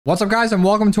What's up, guys, and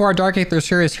welcome to our Dark Aether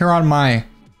series here on my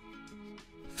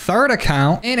third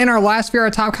account. And in our last video, our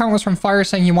top comment was from Fire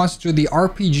saying he wants to do the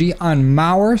RPG on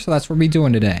Mauer, so that's what we're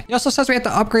doing today. He also says we have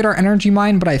to upgrade our energy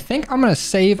mine, but I think I'm going to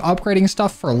save upgrading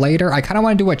stuff for later. I kind of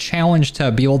want to do a challenge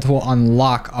to be able to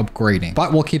unlock upgrading,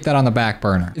 but we'll keep that on the back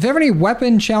burner. If you have any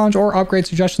weapon challenge or upgrade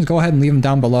suggestions, go ahead and leave them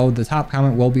down below. The top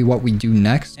comment will be what we do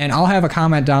next, and I'll have a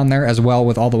comment down there as well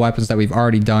with all the weapons that we've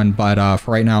already done, but for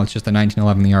right now, it's just the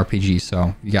 1911 the RPG,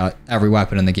 so you got every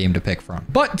weapon in the game to pick from.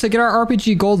 But to get our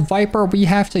RPG Gold Viper, we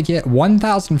have to get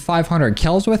 1,500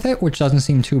 kills with it, which doesn't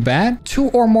seem too bad.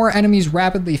 2 or more enemies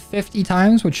rapidly 50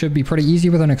 times, which should be pretty easy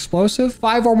with an explosive.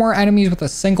 5 or more enemies with a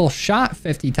single shot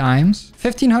 50 times.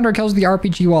 1,500 kills with the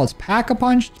RPG while it's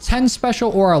pack-a-punch. 10 special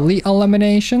or elite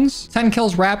eliminations. 10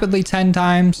 kills rapidly 10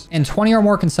 times. And 20 or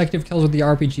more consecutive kills with the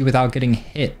RPG without getting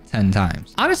hit 10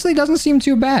 times. Honestly, doesn't seem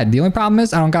too bad. The only problem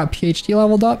is I don't got PhD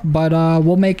leveled up, but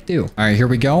we'll make do. All right, here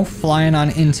we go. Flying on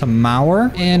into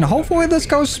Mauer, and hopefully this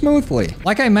goes smoothly.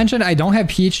 Like I mentioned, I don't have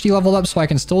PhD leveled up, so I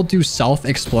can still do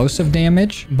self-explosive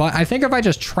damage, but I think if I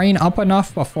just train up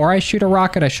enough before I shoot a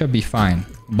rocket, I should be fine.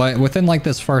 But within like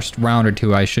this first round or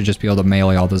two, I should just be able to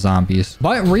melee all the zombies.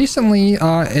 But recently,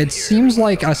 it seems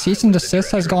like a cease and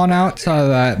desist has gone out to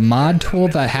that mod tool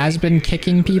that has been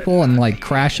kicking people and like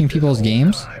crashing people's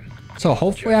games. So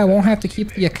hopefully I won't have to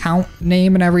keep the account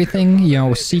name and everything, you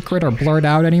know, secret or blurred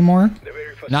out anymore.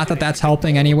 Not that that's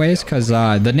helping anyways, because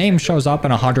the name shows up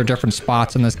in 100 different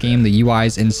spots in this game. The UI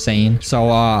is insane. So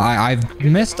I've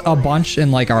missed a bunch in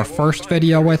like our first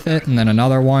video with it, and then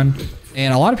another one.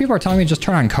 And a lot of people are telling me just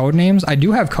turn on code names. I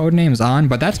do have code names on,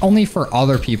 but that's only for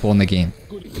other people in the game.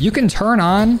 You can turn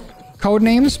on code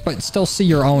names, but still see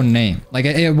your own name. Like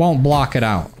it won't block it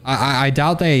out. I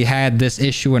doubt they had this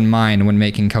issue in mind when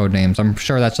making code names. I'm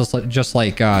sure that's just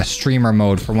like streamer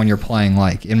mode for when you're playing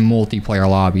like in multiplayer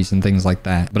lobbies and things like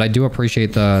that. But I do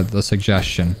appreciate the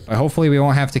suggestion. But hopefully we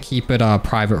won't have to keep it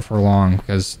private for long,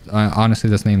 because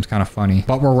honestly this name's kind of funny.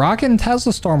 But we're rocking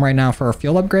Tesla Storm right now for a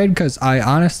field upgrade, because I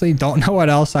honestly don't know what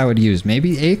else I would use.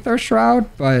 Maybe Aether Shroud,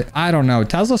 but I don't know.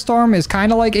 Tesla Storm is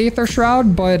kind of like Aether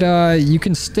Shroud, but you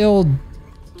can still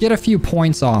get a few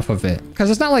points off of it, because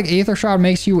it's not like Aether Shroud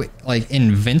makes you like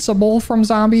invincible from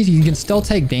zombies. You can still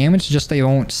take damage, just they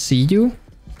won't see you.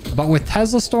 But with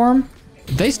Tesla Storm,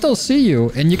 they still see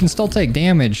you and you can still take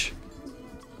damage,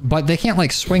 but they can't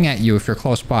like swing at you if you're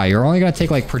close by. You're only gonna take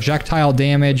like projectile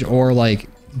damage or like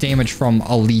damage from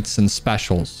elites and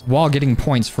specials while getting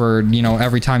points for, you know,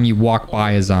 every time you walk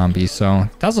by a zombie. So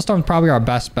Tesla Storm's probably our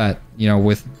best bet, you know,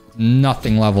 with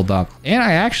nothing leveled up. And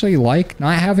I actually like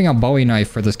not having a Bowie knife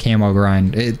for this camo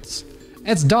grind. It's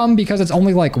dumb because it's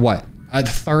only like what,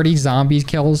 30 zombie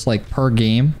kills like per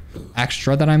game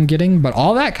extra that I'm getting, but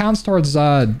all that counts towards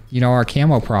you know, our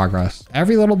camo progress.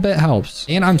 Every little bit helps,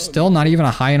 and I'm still not even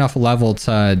a high enough level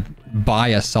to buy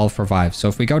a self revive. So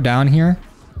if we go down here,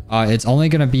 it's only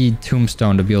going to be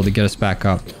Tombstone to be able to get us back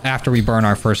up after we burn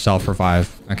our first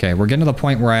self-revive. Okay, we're getting to the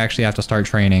point where I actually have to start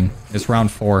training. It's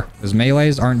round 4. Because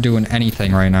melees aren't doing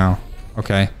anything right now.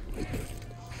 Okay.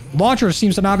 Launcher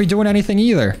seems to not be doing anything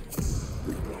either.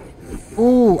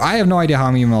 Ooh, I have no idea how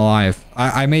I'm even alive.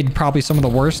 I made probably some of the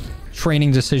worst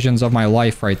training decisions of my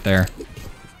life right there.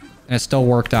 And it still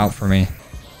worked out for me.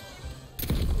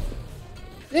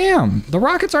 Damn, the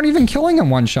rockets aren't even killing in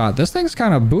one shot. This thing's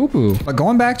kind of boo-boo. But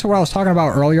going back to what I was talking about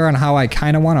earlier on how I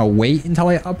kind of want to wait until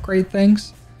I upgrade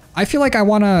things, I feel like I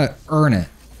want to earn it.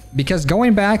 Because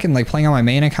going back and like playing on my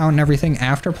main account and everything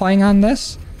after playing on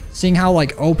this, seeing how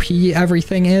like OP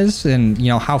everything is and, you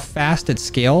know, how fast it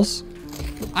scales,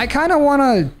 I kind of want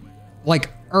to like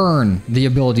earn the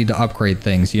ability to upgrade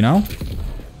things, you know?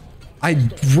 I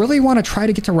really want to try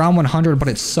to get to round 100, but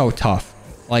it's so tough.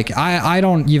 Like, I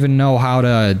don't even know how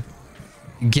to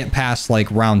get past, like,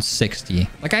 round 60.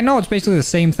 Like, I know it's basically the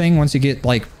same thing once you get,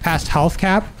 like, past health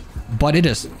cap, but it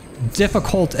is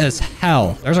difficult as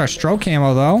hell. There's our stroke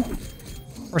camo, though.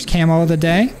 First camo of the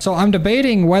day. So I'm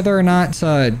debating whether or not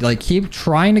to, like, keep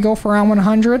trying to go for round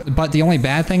 100. But the only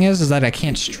bad thing is that I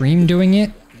can't stream doing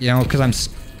it, you know, because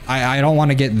I don't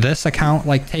want to get this account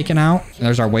like taken out.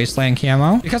 There's our wasteland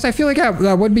camo, because I feel like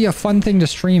that would be a fun thing to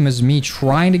stream, is me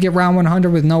trying to get round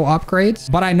 100 with no upgrades.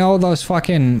 But I know those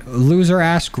fucking loser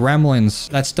ass gremlins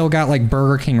that still got like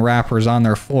Burger King wrappers on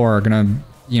their floor are gonna,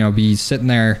 you know, be sitting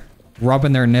there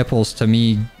rubbing their nipples to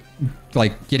me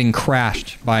like getting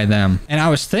crashed by them. And I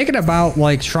was thinking about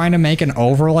like trying to make an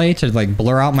overlay to like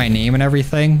blur out my name and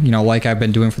everything, you know, like I've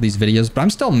been doing for these videos, but I'm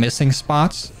still missing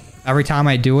spots. Every time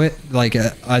I do it, like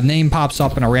a name pops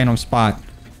up in a random spot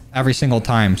every single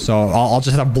time. So I'll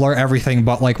just have to blur everything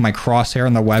but like my crosshair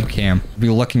and the webcam. Be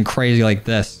looking crazy like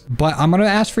this. But I'm going to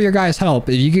ask for your guys' help.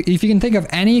 If you can think of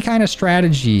any kind of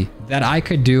strategy that I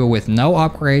could do with no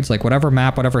upgrades, like whatever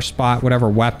map, whatever spot, whatever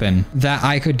weapon that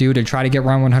I could do to try to get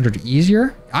round 100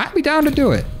 easier, I'd be down to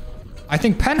do it. I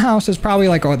think Penthouse is probably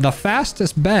like the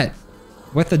fastest bet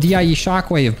with the DIE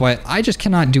Shockwave, but I just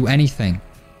cannot do anything.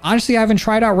 Honestly, I haven't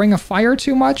tried out Ring of Fire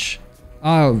too much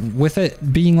with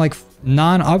it being like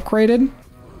non-upgraded.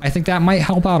 I think that might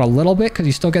help out a little bit because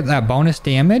you still get that bonus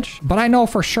damage. But I know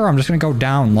for sure I'm just going to go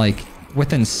down like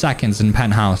within seconds in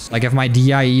Penthouse. Like if my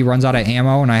DIE runs out of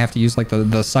ammo and I have to use like the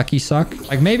sucky suck.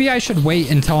 Like maybe I should wait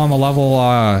until I'm a level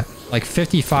like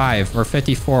 55 or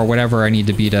 54, whatever I need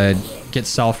to be to get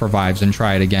self-revives and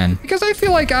try it again. Because I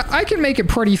feel like I can make it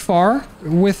pretty far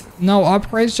with no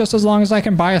upgrades just as long as I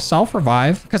can buy a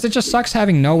self-revive. Because it just sucks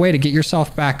having no way to get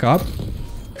yourself back up.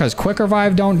 Because quick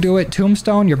revive don't do it.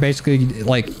 Tombstone, you're basically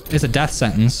like, it's a death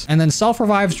sentence. And then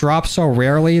self-revives drop so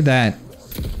rarely that,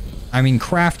 I mean,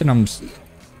 crafting them's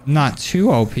not too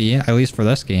OP, at least for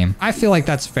this game. I feel like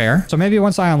that's fair. So maybe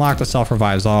once I unlock the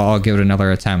self-revives, I'll give it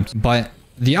another attempt. But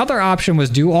the other option was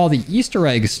do all the Easter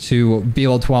eggs to be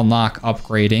able to unlock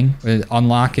upgrading.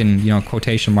 Unlock in, you know,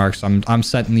 quotation marks. I'm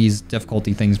setting these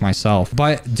difficulty things myself.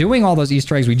 But doing all those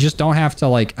Easter eggs, we just don't have to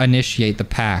like initiate the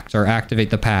packs or activate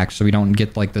the packs so we don't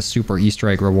get like the super Easter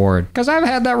egg reward. Because I've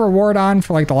had that reward on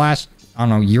for like the last, I don't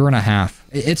know, year and a half.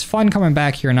 It's fun coming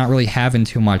back here and not really having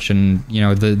too much and, you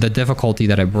know, the difficulty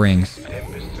that it brings.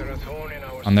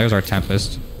 And there's our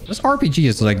Tempest. This RPG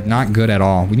is like not good at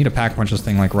all. We need to pack punch this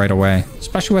thing like right away.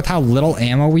 Especially with how little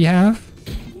ammo we have.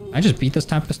 I just beat this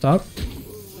Tempest up.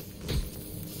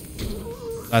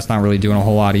 That's not really doing a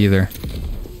whole lot either.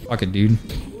 Fuck it, dude.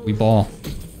 We ball.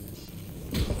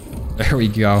 There we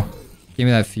go. Give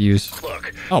me that fuse.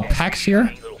 Oh, Peck's here?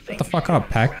 What the fuck up,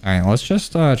 Peck? Alright, let's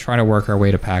just try to work our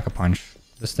way to pack a punch.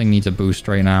 This thing needs a boost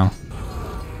right now.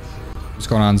 What's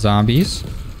going on, zombies?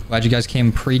 Glad you guys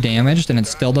came pre-damaged and it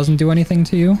still doesn't do anything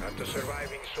to you.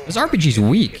 This RPG's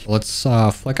weak. Let's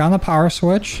flick on the power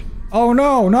switch. Oh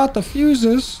no, not the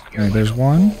fuses. All right, there's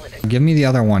one. Give me the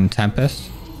other one,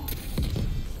 Tempest.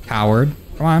 Coward.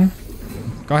 Come on.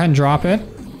 Go ahead and drop it.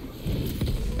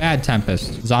 Bad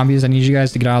Tempest. Zombies, I need you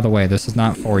guys to get out of the way. This is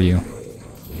not for you.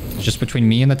 It's just between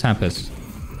me and the Tempest.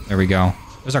 There we go.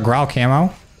 There's our Growl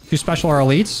camo. 2 special or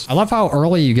elites. I love how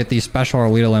early you get these special or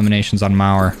elite eliminations on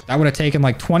Mauer. That would have taken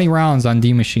like 20 rounds on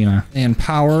D Machina. And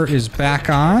power is back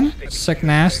on. Sick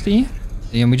nasty.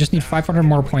 And we just need 500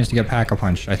 more points to get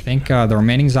Pack-a-Punch. I think the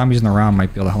remaining zombies in the round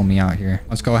might be able to help me out here.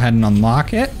 Let's go ahead and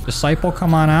unlock it. Disciple,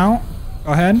 come on out.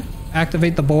 Go ahead.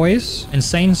 Activate the boys.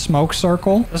 Insane smoke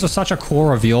circle. This is such a cool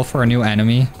reveal for a new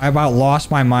enemy. I about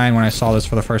lost my mind when I saw this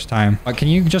for the first time. But can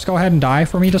you just go ahead and die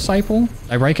for me, Disciple?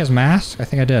 Did I break his mask? I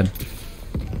think I did.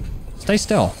 Stay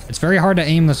still. It's very hard to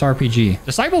aim this RPG.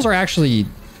 Disciples are actually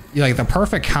like the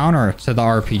perfect counter to the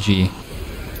RPG.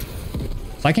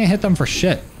 So I can't hit them for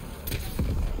shit.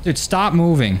 Dude, stop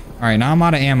moving. All right, now I'm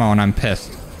out of ammo and I'm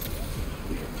pissed.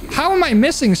 How am I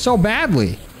missing so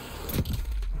badly?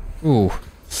 Ooh.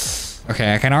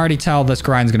 Okay, I can already tell this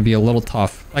grind's gonna be a little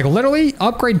tough. Like literally,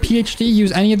 upgrade PhD,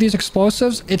 use any of these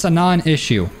explosives, it's a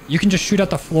non-issue. You can just shoot at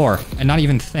the floor and not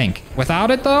even think. Without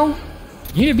it though,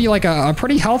 you need to be like a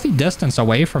pretty healthy distance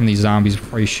away from these zombies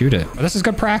before you shoot it. But this is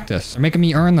good practice. They're making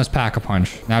me earn this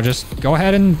Pack-a-Punch. Now just go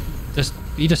ahead and just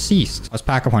be deceased. Let's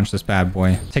Pack-a-Punch this bad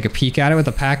boy. Take a peek at it with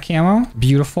the pack camo.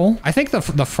 Beautiful. I think the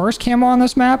first camo on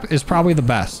this map is probably the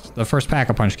best. The first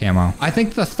Pack-a-Punch camo. I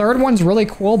think the third one's really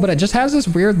cool, but it just has this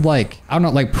weird like, I don't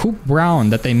know, like poop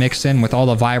brown that they mix in with all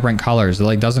the vibrant colors. It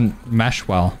like doesn't mesh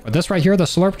well. But this right here, the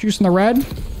slurp juice in the red,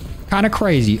 kind of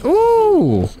crazy.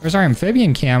 Ooh, there's our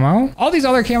amphibian camo. All these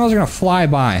other camos are gonna fly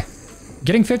by.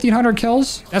 Getting 1,500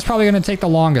 kills, that's probably going to take the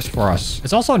longest for us.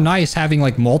 It's also nice having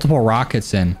like multiple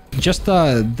rockets in. Just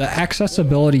the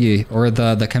accessibility or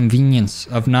the convenience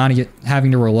of not having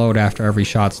to reload after every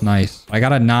shot's nice. I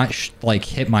gotta not like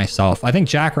hit myself. I think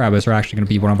jackrabbits are actually going to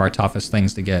be one of our toughest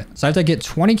things to get. So I have to get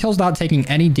 20 kills without taking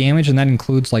any damage, and that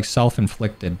includes like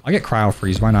self-inflicted. I'll get cryo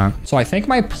freeze, why not? So I think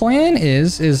my plan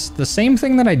is the same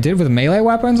thing that I did with melee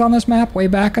weapons on this map way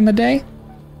back in the day.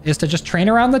 Is to just train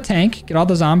around the tank, get all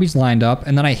the zombies lined up,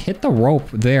 and then I hit the rope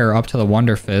there up to the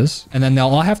Wonder Fizz, and then they'll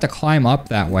all have to climb up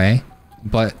that way,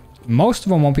 but most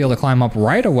of them won't be able to climb up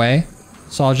right away,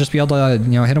 so I'll just be able to,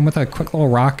 you know, hit them with a quick little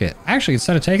rocket. Actually,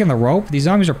 instead of taking the rope, these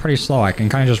zombies are pretty slow. I can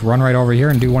kind of just run right over here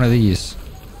and do one of these.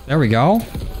 There we go.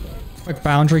 Quick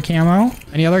boundary camo.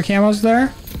 Any other camos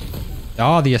there?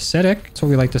 Oh, the acidic. That's what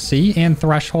we like to see. And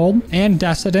threshold. And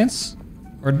decadence.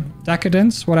 Or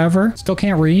decadence, whatever. Still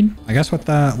can't read. I guess with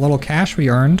the little cash we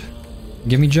earned.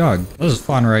 Give me jug. This is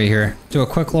fun right here. Do a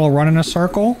quick little run in a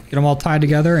circle. Get them all tied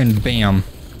together and bam.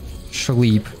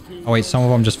 Sleep. Oh wait, some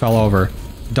of them just fell over.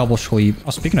 Double sleep.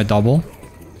 Oh, speaking of double.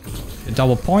 Get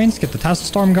double points. Get the Tesla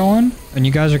Storm going. And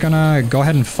you guys are gonna go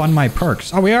ahead and fund my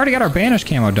perks. Oh, we already got our Banish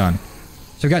camo done.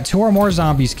 So we got 2 or more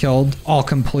zombies killed. All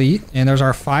complete. And there's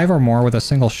our 5 or more with a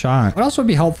single shot. What else would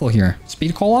be helpful here?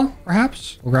 Speed cola,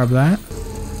 perhaps? We'll grab that.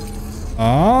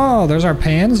 Oh, there's our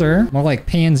Panzer. More like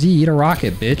Pansy, eat a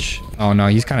rocket, bitch. Oh no,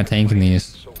 he's kind of tanking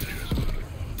these.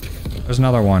 There's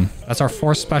another one. That's our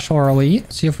 4th special or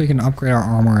elite. See if we can upgrade our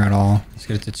armor at all. Let's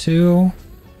get it to 2.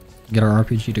 Get our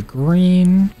RPG to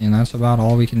green. And that's about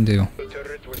all we can do.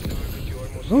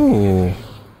 Ooh.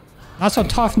 Not so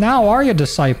tough now, are you,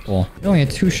 Disciple? You're only a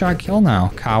 2-shot kill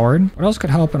now, coward. What else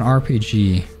could help an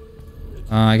RPG?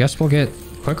 I guess we'll get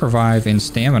Quick Revive and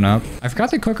Stamina. I forgot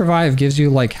that Quick Revive gives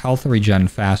you, like, health regen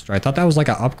faster. I thought that was, like,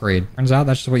 an upgrade. Turns out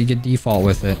that's just what you get default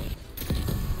with it.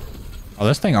 Oh,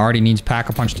 this thing already needs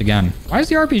Pack-a-Punched again. Why is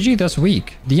the RPG this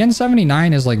weak? The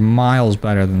N79 is, like, miles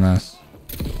better than this.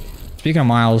 Speaking of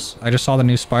miles, I just saw the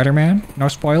new Spider-Man. No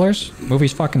spoilers.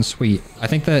 Movie's fucking sweet. I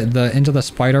think the Into the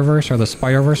Spider-Verse or the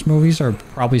Spider-Verse movies are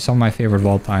probably some of my favorite of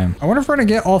all time. I wonder if we're gonna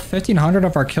get all 1,500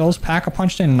 of our kills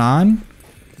Pack-a-Punched in non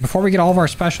before we get all of our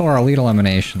special or elite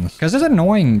eliminations. Because it's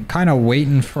annoying kind of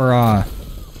waiting for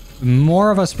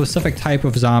more of a specific type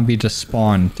of zombie to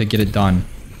spawn to get it done.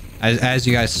 As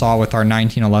you guys saw with our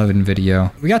 1911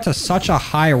 video. We got to such a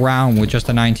high round with just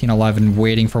a 1911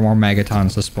 waiting for more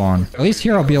megatons to spawn. At least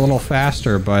here it'll be a little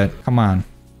faster, but come on.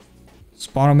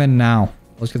 Spawn them in now.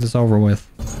 Let's get this over with.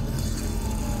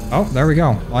 Oh, there we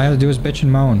go. All I have to do is bitch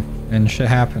and moan, and shit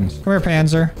happens. Come here,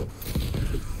 Panzer.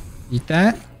 Eat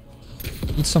that.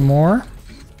 Eat some more.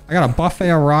 I got a buffet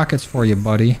of rockets for you,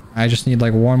 buddy. I just need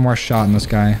like 1 more shot in this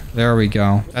guy. There we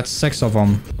go. That's 6 of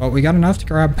them. But we got enough to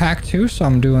grab pack 2, so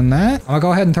I'm doing that. I'm gonna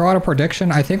go ahead and throw out a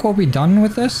prediction. I think we'll be done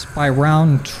with this by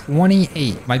round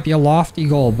 28. Might be a lofty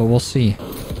goal, but we'll see.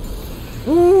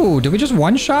 Ooh, did we just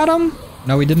one-shot him?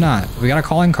 No, we did not. We got a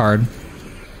calling card.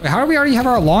 Wait, how do we already have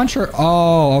our launcher?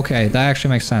 Oh, okay. That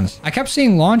actually makes sense. I kept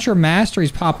seeing launcher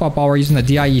masteries pop up while we're using the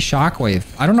DIE shockwave.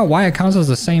 I don't know why it counts as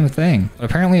the same thing, but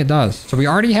apparently it does. So we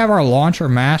already have our launcher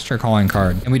master calling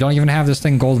card, and we don't even have this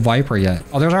thing Gold Viper yet.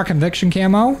 Oh, there's our conviction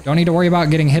camo. Don't need to worry about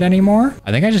getting hit anymore.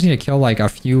 I think I just need to kill like a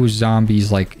few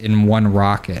zombies like in 1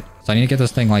 rocket. So I need to get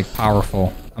this thing like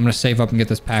powerful. I'm gonna save up and get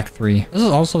this pack 3. This is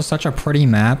also such a pretty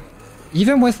map.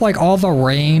 Even with like all the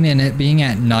rain and it being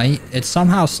at night, it's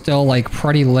somehow still like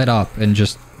pretty lit up and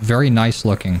just very nice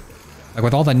looking. Like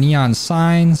with all the neon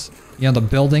signs, you know, the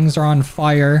buildings are on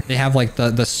fire. They have like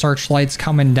the searchlights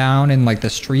coming down and like the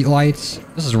street lights.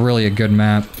 This is really a good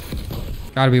map.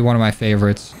 Gotta be one of my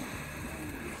favorites.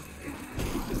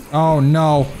 Oh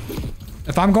no.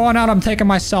 If I'm going out, I'm taking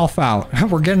myself out.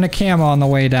 We're getting a camo on the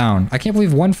way down. I can't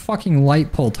believe 1 fucking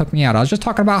light pole took me out. I was just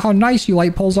talking about how nice you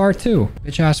light poles are too.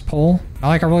 Bitch ass pole. Not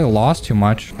like I really lost too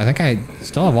much. I think I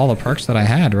still have all the perks that I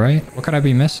had, right? What could I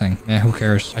be missing? Yeah, who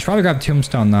cares? I should probably grab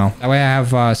Tombstone though. That way I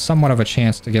have somewhat of a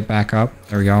chance to get back up.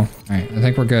 There we go. All right, I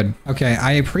think we're good. Okay,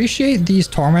 I appreciate these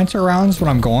Tormentor rounds when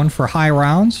I'm going for high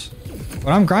rounds.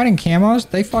 When I'm grinding camos,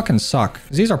 they fucking suck.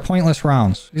 These are pointless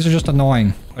rounds. These are just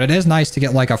annoying. But it is nice to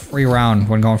get like a free round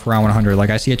when going for round 100.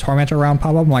 Like I see a Tormentor round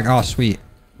pop up, I'm like, oh sweet.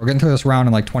 We're getting through this round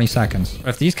in like 20 seconds. But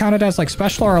if these counted as like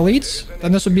special or elites,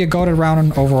 then this would be a goated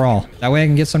round overall. That way I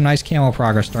can get some nice camo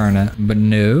progress during it. But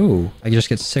no, I just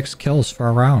get 6 kills for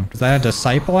a round. Is that a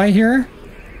Disciple I hear?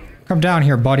 Come down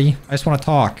here, buddy. I just want to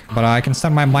talk, but I can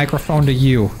send my microphone to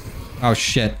you. Oh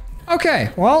shit.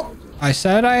 Okay, well, I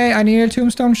said I needed a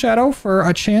Tombstone Shadow for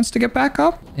a chance to get back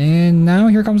up. And now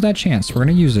here comes that chance. We're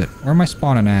gonna use it. Where am I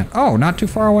spawning at? Oh, not too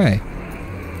far away.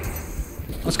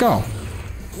 Let's go.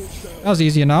 That was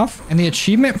easy enough. And the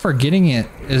achievement for getting it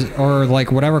is, or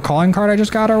like whatever calling card I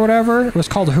just got or whatever, it was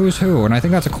called Who's Who. And I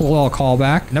think that's a cool little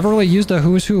callback. Never really used a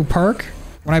Who's Who perk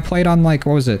when I played on like,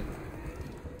 what was it?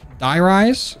 Die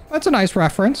Rise? That's a nice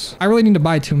reference. I really need to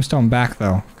buy Tombstone back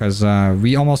though, because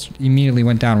we almost immediately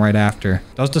went down right after.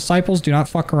 Those Disciples do not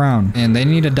fuck around, and they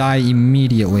need to die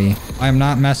immediately. I am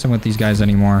not messing with these guys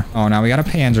anymore. Oh, now we got a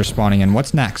Panzer spawning in.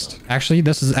 What's next? Actually,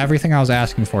 this is everything I was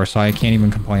asking for, so I can't even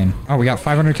complain. Oh, we got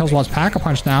 500 kills while it's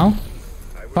Pack-a-Punch now.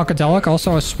 Funkadelic,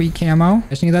 also a sweet camo. I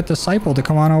just need that Disciple to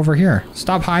come on over here.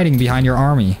 Stop hiding behind your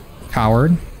army,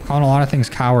 coward. I'm calling a lot of things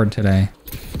coward today,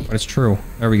 but it's true.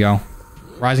 There we go.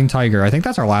 Rising Tiger. I think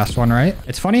that's our last one, right?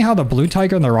 It's funny how the Blue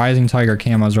Tiger and the Rising Tiger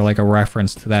camos are like a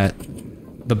reference to that.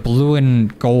 The blue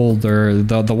and gold, or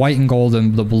the white and gold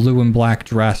and the blue and black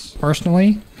dress.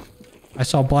 Personally, I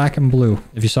saw black and blue.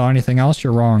 If you saw anything else,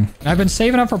 you're wrong. And I've been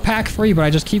saving up for pack 3, but I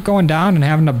just keep going down and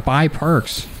having to buy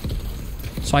perks.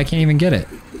 So I can't even get it.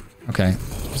 Okay.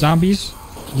 Zombies,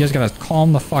 you guys gotta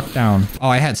calm the fuck down. Oh,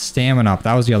 I had stamina up.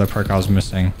 That was the other perk I was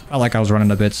missing. Felt like I was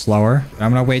running a bit slower. But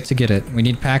I'm gonna wait to get it. We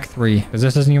need pack 3. Because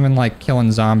this isn't even like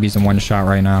killing zombies in one shot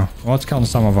right now. Well, it's killing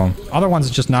some of them. Other ones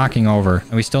is just knocking over.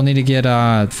 And we still need to get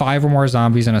 5 or more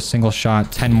zombies in a single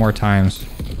shot 10 more times.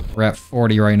 We're at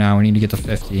 40 right now. We need to get to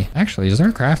 50. Actually, is there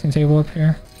a crafting table up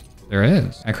here? There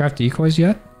is. Can I craft decoys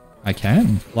yet? I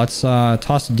can. Let's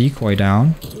toss a decoy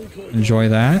down. Enjoy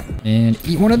that. And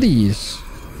eat one of these.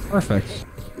 Perfect.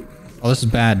 Oh, this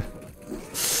is bad.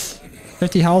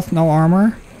 50 health, no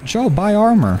armor. Joe, buy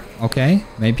armor. Okay,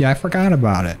 maybe I forgot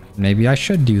about it. Maybe I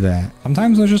should do that.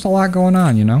 Sometimes there's just a lot going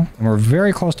on, you know? And we're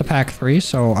very close to pack 3,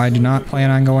 so I do not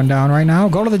plan on going down right now.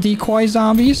 Go to the decoy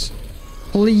zombies.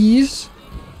 Please.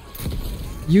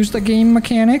 Use the game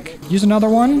mechanic. Use another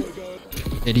one.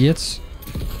 Idiots.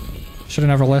 Should have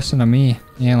never listened to me.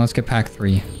 Yeah, let's get pack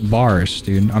 3. Bars,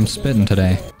 dude. I'm spitting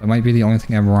today. That might be the only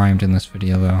thing I've rhymed in this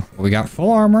video, though. We got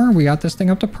full armor. We got this thing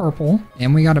up to purple.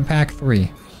 And we got a pack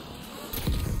 3.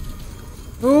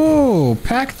 Ooh,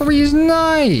 pack 3 is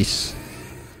nice.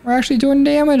 We're actually doing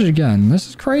damage again. This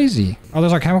is crazy. Oh,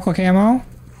 there's our chemical camo.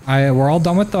 We're all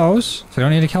done with those. So we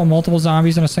don't need to kill multiple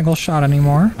zombies in a single shot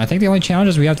anymore. I think the only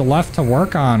challenges we have left to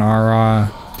work on are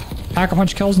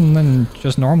pack-a-punch kills and then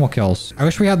just normal kills. I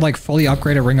wish we had like fully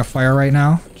upgraded Ring of Fire right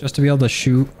now just to be able to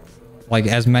shoot like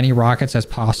as many rockets as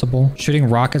possible. Shooting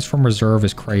rockets from reserve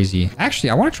is crazy. Actually,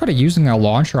 I want to try using a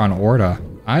launcher on Orda.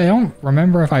 I don't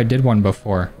remember if I did one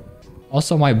before.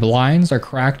 Also, my blinds are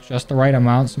cracked just the right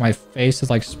amount so my face is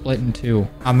like split in two.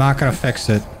 I'm not gonna fix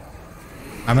it.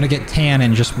 I'm gonna get tan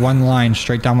in just one line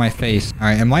straight down my face. All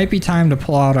right, it might be time to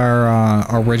pull out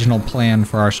our original plan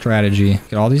for our strategy.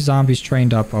 Get all these zombies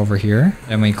trained up over here.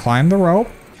 Then we climb the rope,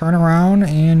 turn around,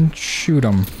 and shoot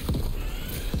them.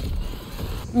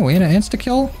 Oh, we had an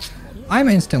insta-kill? I'm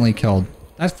instantly killed.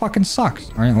 That fucking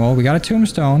sucks. All right, well, we got a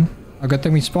tombstone. A good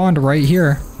thing we spawned right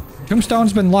here.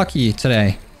 Tombstone's been lucky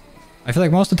today. I feel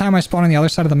like most of the time I spawn on the other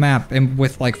side of the map and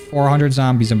with like 400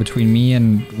 zombies in between me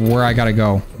and where I gotta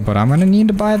go. But I'm gonna need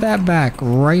to buy that back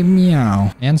right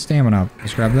meow. And stamina up.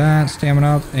 Let's grab that,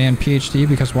 stamina up, and PhD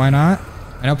because why not?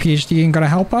 I know PhD ain't gonna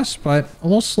help us, but a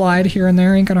little slide here and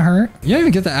there ain't gonna hurt. You don't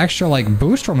even get the extra like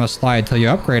boost from the slide till you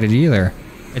upgrade it either.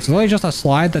 It's literally just a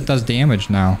slide that does damage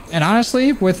now. And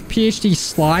honestly, with PhD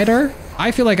slider,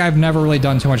 I feel like I've never really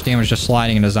done too much damage just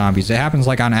sliding into zombies. It happens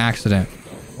like on accident.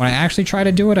 When I actually try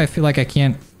to do it, I feel like I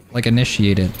can't, like,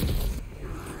 initiate it.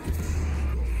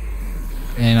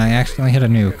 And I accidentally hit a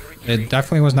nuke. It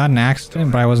definitely was not an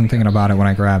accident, but I wasn't thinking about it when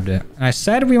I grabbed it. And I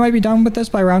said we might be done with this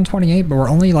by round 28, but we're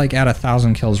only, like, at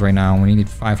 1,000 kills right now, and we need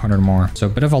 500 more. So a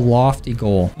bit of a lofty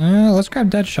goal. Let's grab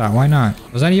Deadshot. Why not?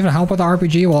 Does that even help with the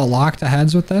RPG? Will it lock the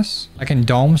heads with this? I can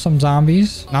dome some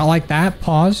zombies. Not like that.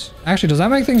 Pause. Actually, does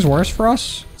that make things worse for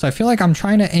us? So I feel like I'm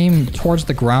trying to aim towards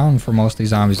the ground for most of these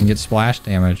zombies and get splash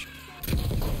damage.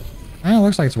 It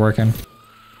looks like it's working.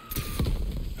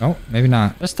 Oh, maybe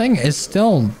not. This thing is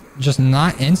still just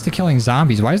not insta-killing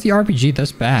zombies. Why is the RPG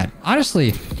this bad?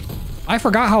 Honestly, I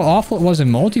forgot how awful it was in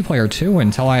multiplayer too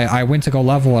until I went to go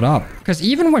level it up. Because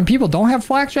even when people don't have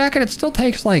flak jacket, it still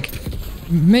takes like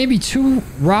maybe 2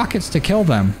 rockets to kill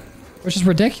them. Which is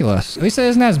ridiculous. At least it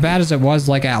isn't as bad as it was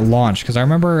like at launch. Because I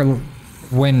remember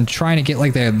when trying to get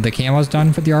like the camos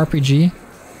done for the RPG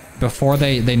before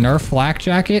they nerf flak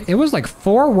jacket, it was like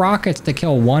 4 rockets to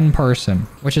kill 1 person,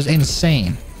 which is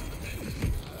insane.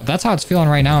 That's how it's feeling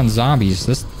right now in zombies.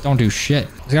 This don't do shit.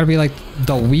 It's gotta be like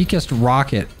the weakest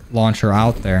rocket launcher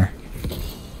out there.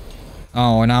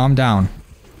 Oh, and now I'm down.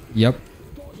 Yep.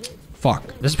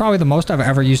 Fuck. This is probably the most I've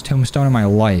ever used Tombstone in my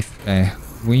life. Okay.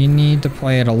 We need to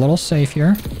play it a little safe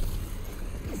here.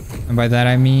 And by that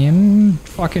I mean,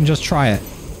 fucking just try it.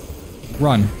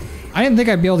 Run. I didn't think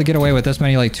I'd be able to get away with this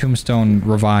many like Tombstone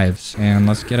revives. And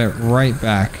let's get it right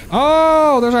back.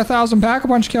 Oh, there's our 1,000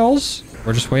 pack-a-punch kills.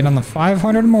 We're just waiting on the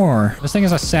 500 more. This thing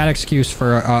is a sad excuse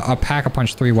for a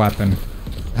pack-a-punch 3 weapon.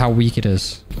 How weak it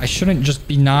is. I shouldn't just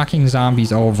be knocking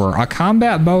zombies over. A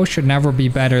combat bow should never be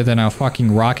better than a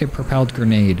fucking rocket-propelled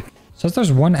grenade. Says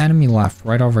there's 1 enemy left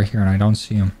right over here and I don't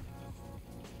see him.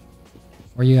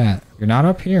 Where you at? You're not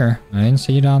up here. I didn't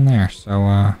see you down there.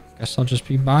 So, guess I'll just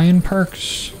be buying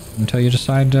perks until you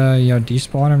decide to, you know,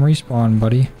 despawn and respawn,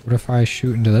 buddy. What if I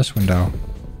shoot into this window?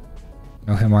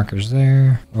 No hit markers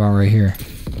there. What about right here?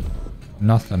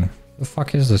 Nothing. Who the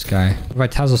fuck is this guy? What if I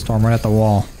Tesla Storm right at the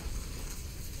wall?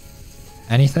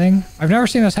 Anything? I've never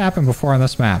seen this happen before on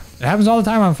this map. It happens all the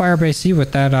time on Firebase C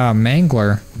with that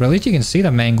mangler. But at least you can see the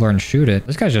mangler and shoot it.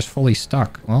 This guy's just fully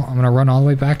stuck. Well, I'm gonna run all the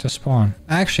way back to spawn.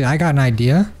 Actually, I got an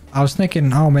idea. I was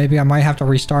thinking, oh, maybe I might have to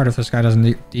restart if this guy doesn't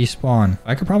despawn.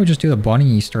 I could probably just do the bunny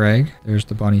Easter egg. There's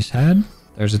the bunny's head.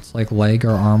 There's its like leg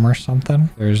or arm or something.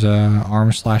 There's a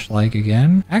arm/leg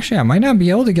again. Actually, I might not be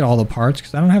able to get all the parts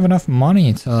because I don't have enough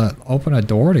money to open a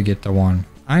door to get the one.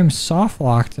 I'm soft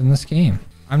locked in this game.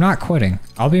 I'm not quitting.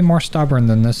 I'll be more stubborn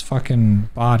than this fucking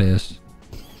bot is.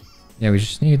 Yeah, we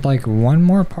just need like one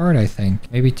more part, I think.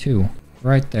 Maybe two.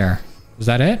 Right there. Is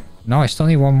that it? No, I still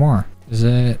need one more. Is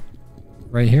it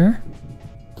right here?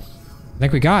 I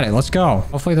think we got it. Let's go.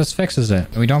 Hopefully this fixes it.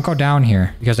 And we don't go down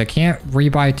here because I can't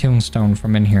rebuy tombstone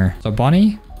from in here. So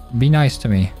bunny, be nice to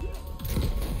me.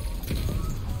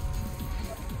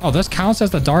 Oh, this counts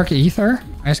as the dark aether?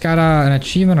 I just got an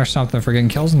achievement or something for getting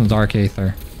kills in the dark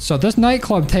aether. So this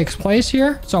nightclub takes place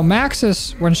here. So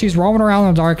Maxis, when she's roaming around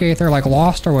in the dark aether, like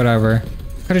lost or whatever,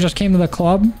 could have just came to the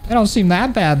club. They don't seem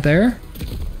that bad there.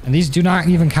 And these do not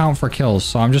even count for kills.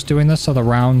 So I'm just doing this so the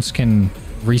rounds can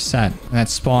reset. And that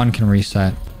spawn can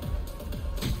reset.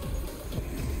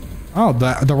 Oh,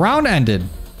 the round ended.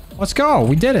 Let's go.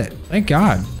 We did it. Thank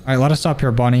God. All right, let us up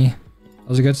here, bunny. That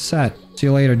was a good set. See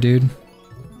you later, dude.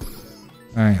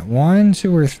 All right, 1,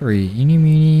 2, or 3. Eeny,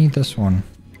 meeny, this one.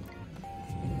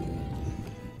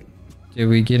 Did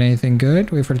we get anything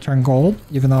good? Wait for it to turn gold,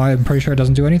 even though I'm pretty sure it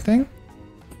doesn't do anything.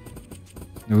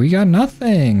 We got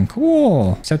nothing.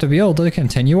 Cool. Except to be able to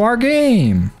continue our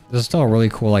game. This is still a really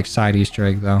cool like side Easter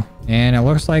egg though. And it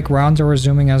looks like rounds are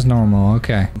resuming as normal.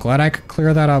 Okay. Glad I could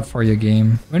clear that up for you,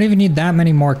 game. We don't even need that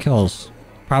many more kills.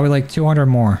 Probably like 200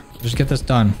 more. Just get this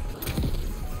done.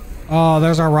 Oh,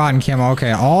 there's our rotten camo.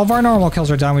 Okay, all of our normal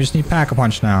kills are done. We just need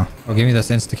pack-a-punch now. Oh, give me this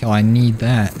insta-kill. I need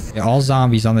that. Okay, all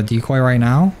zombies on the decoy right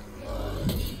now.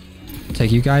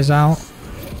 Take you guys out.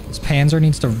 This Panzer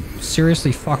needs to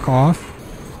seriously fuck off.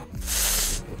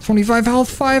 25 health,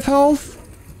 5 health.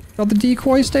 Got the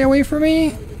decoy, stay away from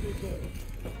me.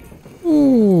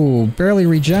 Ooh, barely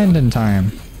regened in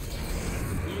time.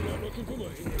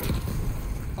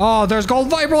 Oh, there's Gold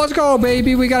Viper. Let's go,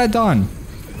 baby. We got it done.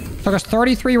 Took us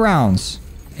 33 rounds.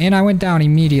 And I went down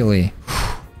immediately.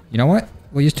 You know what?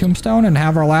 We'll use Tombstone and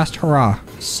have our last hurrah.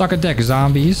 Suck a dick,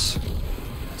 zombies.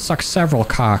 Suck several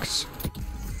cocks.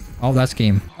 Oh, that's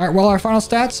game. All right, well, our final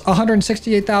stats,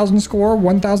 168,000 score,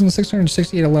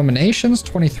 1,668 eliminations,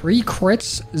 23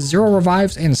 crits, 0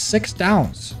 revives, and 6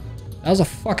 downs. That was a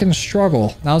fucking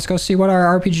struggle. Now let's go see what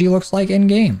our RPG looks like in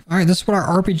game. All right, this is what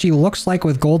our RPG looks like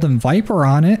with Golden Viper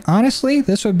on it. Honestly,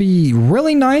 this would be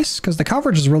really nice because the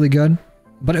coverage is really good.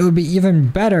 But it would be even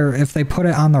better if they put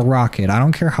it on the rocket. I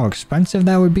don't care how expensive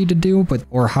that would be to do,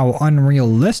 or how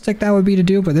unrealistic that would be to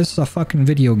do, but this is a fucking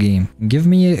video game. Give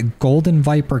me a Golden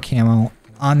Viper camo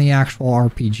on the actual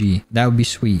RPG. That would be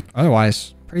sweet.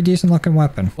 Otherwise, pretty decent looking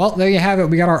weapon. Well, there you have it.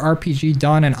 We got our RPG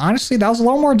done, and honestly, that was a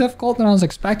little more difficult than I was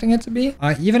expecting it to be.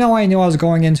 Even though I knew I was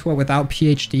going into it without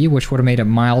PhD, which would have made it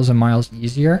miles and miles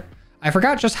easier. I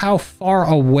forgot just how far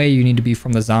away you need to be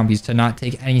from the zombies to not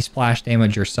take any splash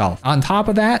damage yourself. On top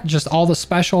of that, just all the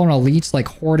special and elites like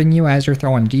hoarding you as you're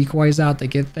throwing decoys out to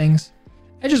get things.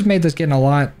 It just made this getting a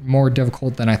lot more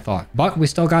difficult than I thought. But we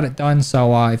still got it done,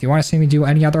 so if you want to see me do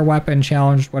any other weapon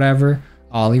challenge, whatever,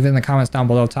 leave it in the comments down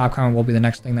below. Top comment will be the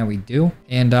next thing that we do.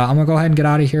 And I'm going to go ahead and get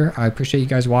out of here. I appreciate you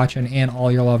guys watching and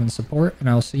all your love and support, and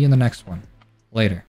I'll see you in the next one. Later.